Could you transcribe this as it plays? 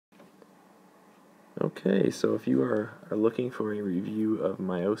Okay, so if you are looking for a review of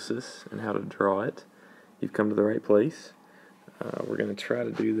meiosis and how to draw it, you've come to the right place. We're going to try to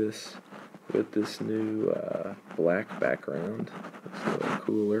do this with this new black background. Looks a little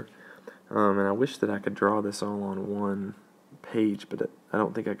cooler. And I wish that I could draw this all on one page, but I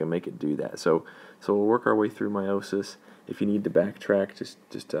don't think I can make it do that. So we'll work our way through meiosis. If you need to backtrack,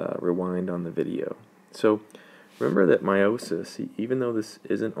 just rewind on the video. So remember that meiosis, even though this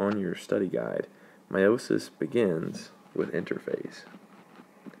isn't on your study guide, meiosis begins with interphase.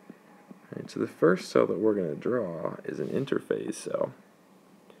 Right, so the first cell that we're going to draw is an interphase cell.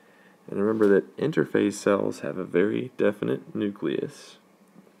 And remember that interphase cells have a very definite nucleus.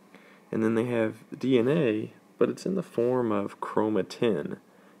 And then they have DNA, but it's in the form of chromatin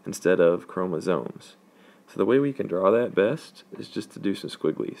instead of chromosomes. So the way we can draw that best is just to do some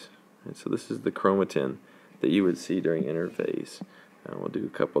squigglies. And so this is the chromatin that you would see during interphase. We'll do a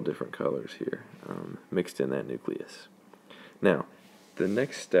couple different colors here mixed in that nucleus. Now, the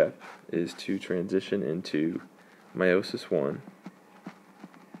next step is to transition into meiosis I.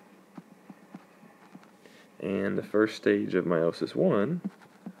 And the first stage of meiosis I,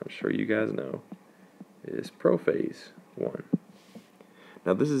 I'm sure you guys know, is prophase I.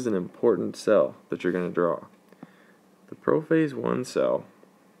 Now this is an important cell that you're going to draw. The prophase I cell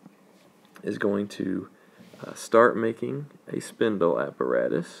is going to start making a spindle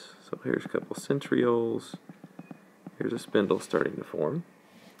apparatus. So here's a couple centrioles. Here's a spindle starting to form.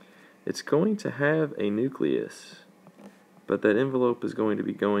 It's going to have a nucleus, but that envelope is going to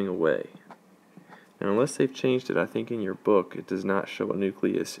be going away. Now, unless they've changed it, I think in your book it does not show a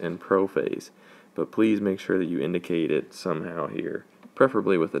nucleus in prophase, but please make sure that you indicate it somehow here,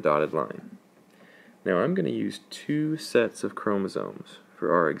 preferably with a dotted line. Now, I'm going to use two sets of chromosomes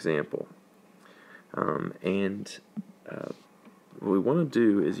for our example. What we want to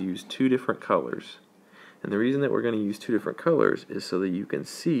do is use two different colors. And the reason that we're going to use two different colors is so that you can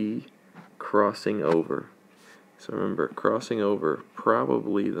see crossing over. So remember, crossing over,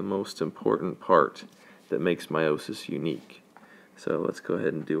 probably the most important part that makes meiosis unique. So let's go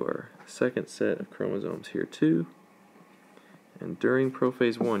ahead and do our second set of chromosomes here too. And during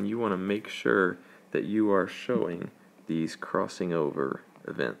prophase I, you want to make sure that you are showing these crossing over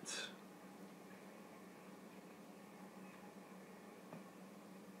events.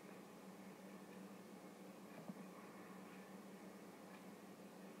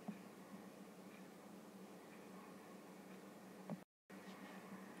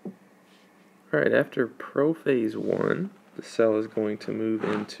 Alright, after prophase I, the cell is going to move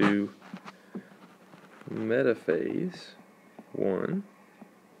into metaphase I. And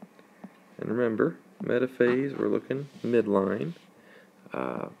remember, metaphase, we're looking midline.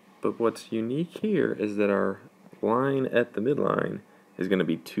 But what's unique here is that our line at the midline is going to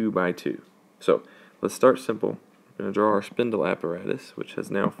be 2 by 2. So let's start simple. We're going to draw our spindle apparatus, which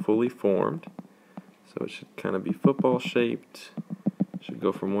has now fully formed. So it should kind of be football shaped. Should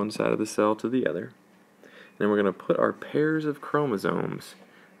go from one side of the cell to the other. And then we're going to put our pairs of chromosomes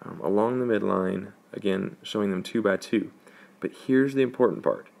along the midline, again showing them 2 by 2. But here's the important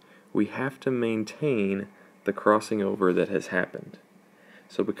part. We have to maintain the crossing over that has happened.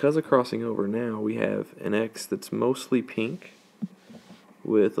 So because of crossing over now, we have an X that's mostly pink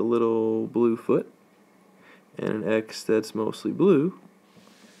with a little blue foot, and an X that's mostly blue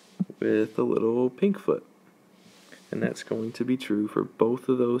with a little pink foot. And that's going to be true for both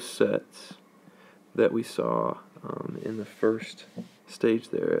of those sets that we saw in the first stage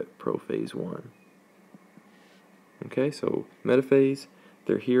there at prophase I. Okay, so metaphase,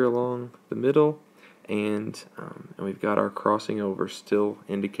 they're here along the middle, and we've got our crossing over still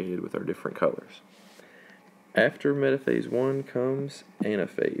indicated with our different colors. After metaphase I comes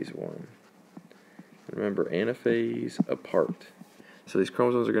anaphase I. Remember, anaphase apart. So these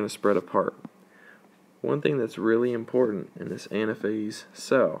chromosomes are going to spread apart. One thing that's really important in this anaphase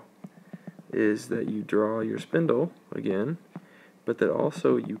cell is that you draw your spindle again, but that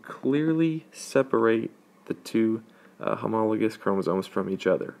also you clearly separate the two homologous chromosomes from each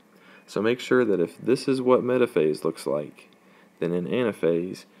other. So make sure that if this is what metaphase looks like, then in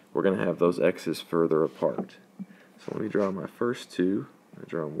anaphase we're going to have those X's further apart. So let me draw my first two. I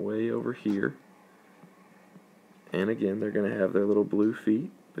draw them way over here. And again, they're going to have their little blue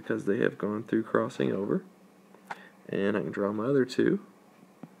feet because they have gone through crossing over. And I can draw my other two.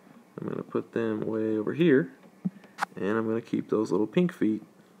 I'm going to put them way over here, and I'm going to keep those little pink feet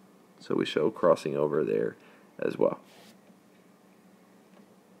so we show crossing over there as well.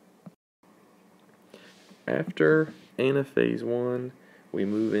 After anaphase I, we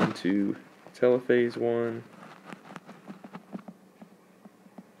move into telophase I,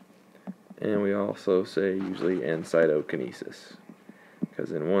 and we also say usually and cytokinesis,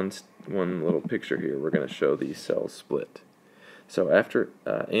 because in one little picture here we're going to show these cells split. So after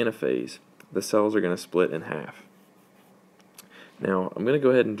anaphase, the cells are going to split in half. Now I'm going to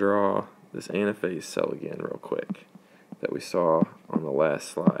go ahead and draw this anaphase cell again real quick that we saw on the last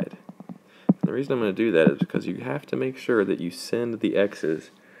slide. And the reason I'm going to do that is because you have to make sure that you send the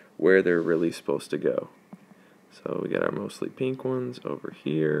X's where they're really supposed to go. So we got our mostly pink ones over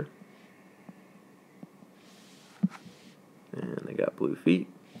here, and they got blue feet,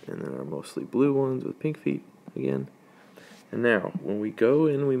 and then our mostly blue ones with pink feet again. And now when we go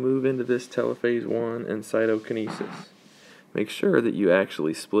and we move into this telophase 1 and cytokinesis, make sure that you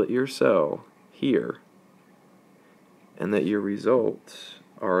actually split your cell here and that your results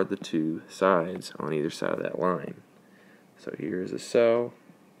are the two sides on either side of that line. So here's a cell.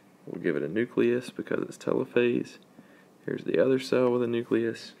 We'll give it a nucleus because it's telophase. Here's the other cell with a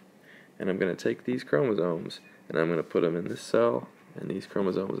nucleus. And I'm going to take these chromosomes and I'm going to put them in this cell and these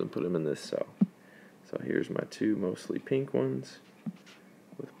chromosomes and put them in this cell. So here's my two mostly pink ones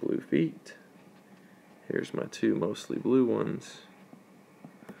with blue feet. Here's my two mostly blue ones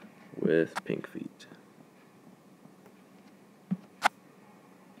with pink feet.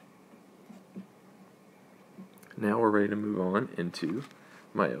 Now we're ready to move on into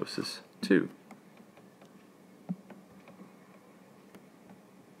Meiosis II.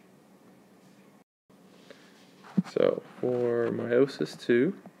 So for Meiosis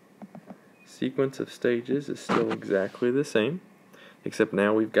II, sequence of stages is still exactly the same, except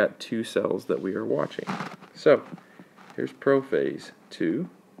now we've got two cells that we are watching. So here's prophase 2,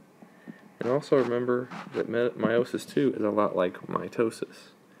 and also remember that Meiosis II is a lot like mitosis.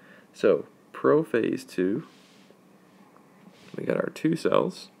 So prophase 2, we got our two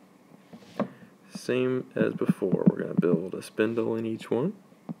cells, same as before. We're going to build a spindle in each one.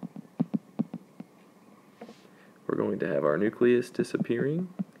 We're going to have our nucleus disappearing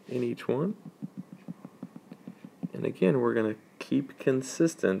in each one. And again, we're going to keep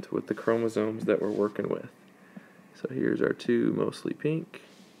consistent with the chromosomes that we're working with. So here's our two mostly pink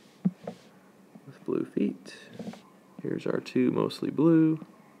with blue feet. Here's our two mostly blue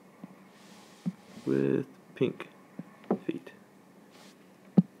with pink feet.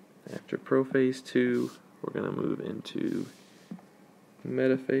 After prophase 2, we're going to move into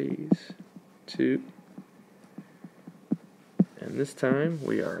metaphase 2. And this time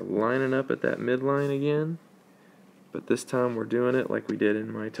we are lining up at that midline again, but this time we're doing it like we did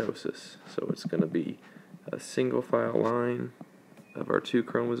in mitosis. So it's going to be a single file line of our two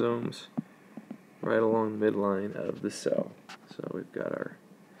chromosomes right along the midline of the cell. So we've got our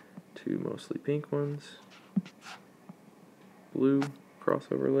two mostly pink ones, blue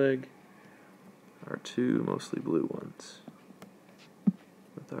crossover leg, our two mostly blue ones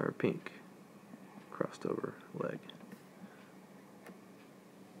with our pink crossed over leg.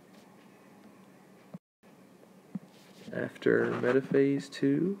 After metaphase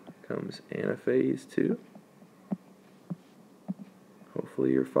 2 comes anaphase 2.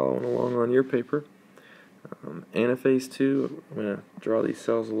 Hopefully you're following along on your paper. Anaphase 2, I'm going to draw these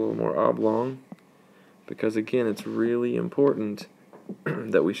cells a little more oblong because again it's really important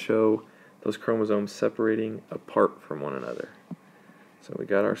that we show those chromosomes separating apart from one another. So we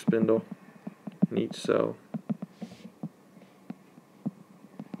got our spindle in each cell.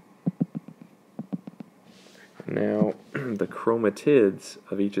 Now the chromatids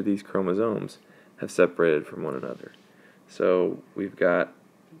of each of these chromosomes have separated from one another. So we've got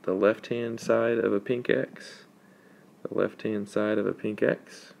the left-hand side of a pink X, the left-hand side of a pink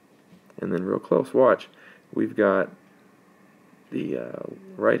X, and then real close, watch, we've got the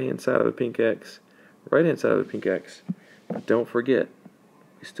right-hand side of a pink X, right-hand side of a pink X, but don't forget,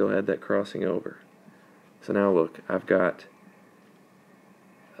 we still had that crossing over. So now look, I've got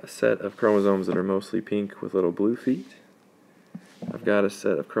a set of chromosomes that are mostly pink with little blue feet. I've got a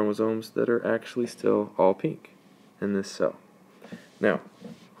set of chromosomes that are actually still all pink in this cell. Now,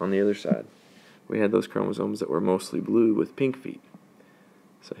 on the other side, we had those chromosomes that were mostly blue with pink feet.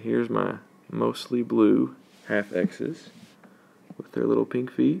 So here's my mostly blue half X's with their little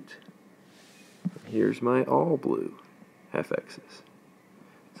pink feet. Here's my all blue half X's.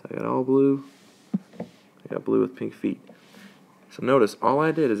 So I got all blue, I got blue with pink feet. So notice, all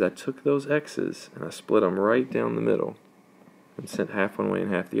I did is I took those X's and I split them right down the middle and sent half one way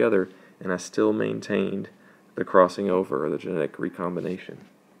and half the other, and I still maintained the crossing over, or the genetic recombination.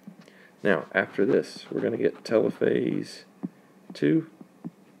 Now, after this, we're going to get telophase 2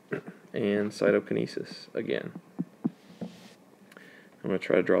 and cytokinesis again. I'm going to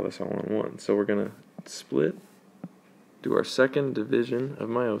try to draw this all in one. So we're going to split, do our second division of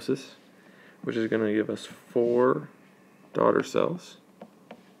meiosis, which is going to give us 4 daughter cells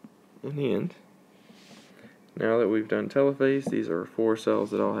in the end. Now that we've done telophase, these are 4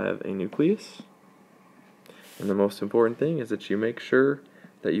 cells that all have a nucleus. And the most important thing is that you make sure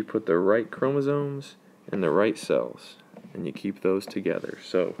that you put the right chromosomes in the right cells, and you keep those together.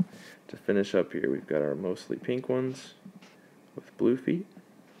 So to finish up here, we've got our mostly pink ones with blue feet.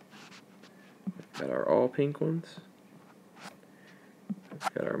 We've got our all pink ones.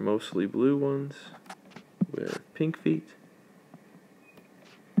 We've got our mostly blue ones with pink feet.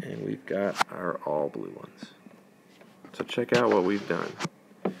 And we've got our all blue ones. So check out what we've done.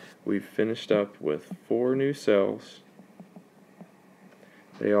 We've finished up with 4 new cells.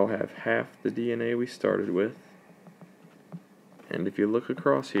 They all have half the DNA we started with. And if you look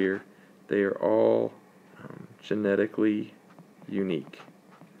across here, they are all genetically unique.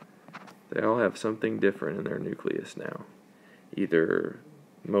 They all have something different in their nucleus now. Either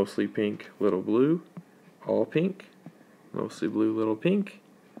mostly pink, little blue, all pink, mostly blue, little pink,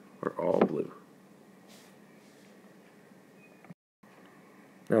 or all blue.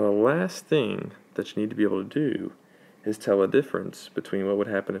 Now the last thing that you need to be able to do is tell a difference between what would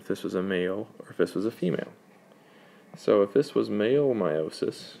happen if this was a male or if this was a female. So if this was male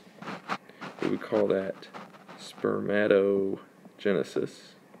meiosis, we would call that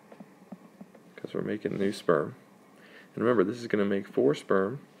spermatogenesis, because we're making a new sperm. And remember, this is going to make 4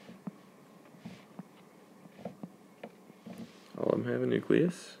 sperm. All of them have a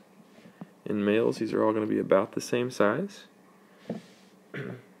nucleus. In males, these are all going to be about the same size.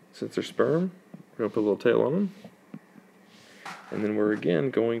 Since they're sperm, we're going to put a little tail on them. And then we're again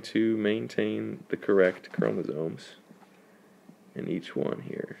going to maintain the correct chromosomes in each one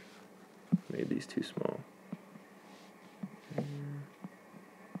here. Made these too small.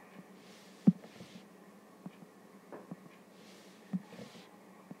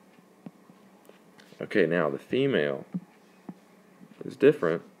 Okay, now the female is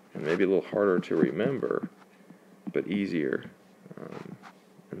different and maybe a little harder to remember, but easier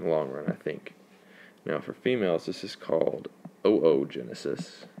in the long run, I think. Now for females, this is called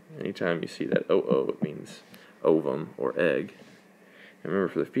oogenesis. Anytime you see that oo, it means ovum or egg. And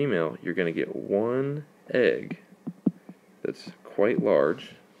remember, for the female, you're going to get 1 egg that's quite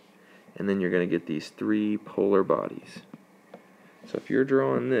large, and then you're going to get these 3 polar bodies. So if you're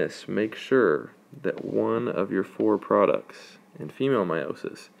drawing this, make sure that one of your 4 products in female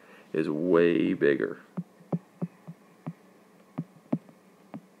meiosis is way bigger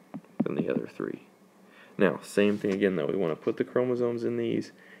than the other 3. Now, same thing again though, we want to put the chromosomes in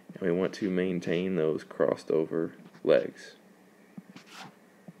these, and we want to maintain those crossed over legs.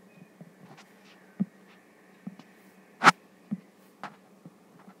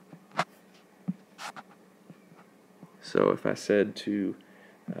 So if I said to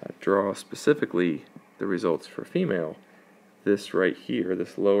draw specifically the results for female, this right here,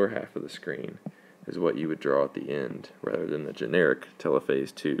 this lower half of the screen, is what you would draw at the end, rather than the generic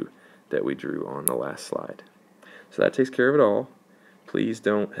Telophase II that we drew on the last slide. So that takes care of it all. Please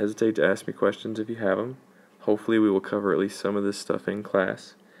don't hesitate to ask me questions if you have them. Hopefully we will cover at least some of this stuff in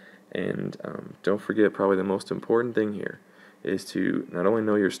class. And don't forget, probably the most important thing here is to not only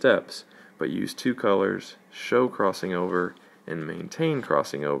know your steps, but use 2 colors, show crossing over, and maintain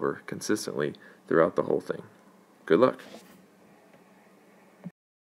crossing over consistently throughout the whole thing. Good luck.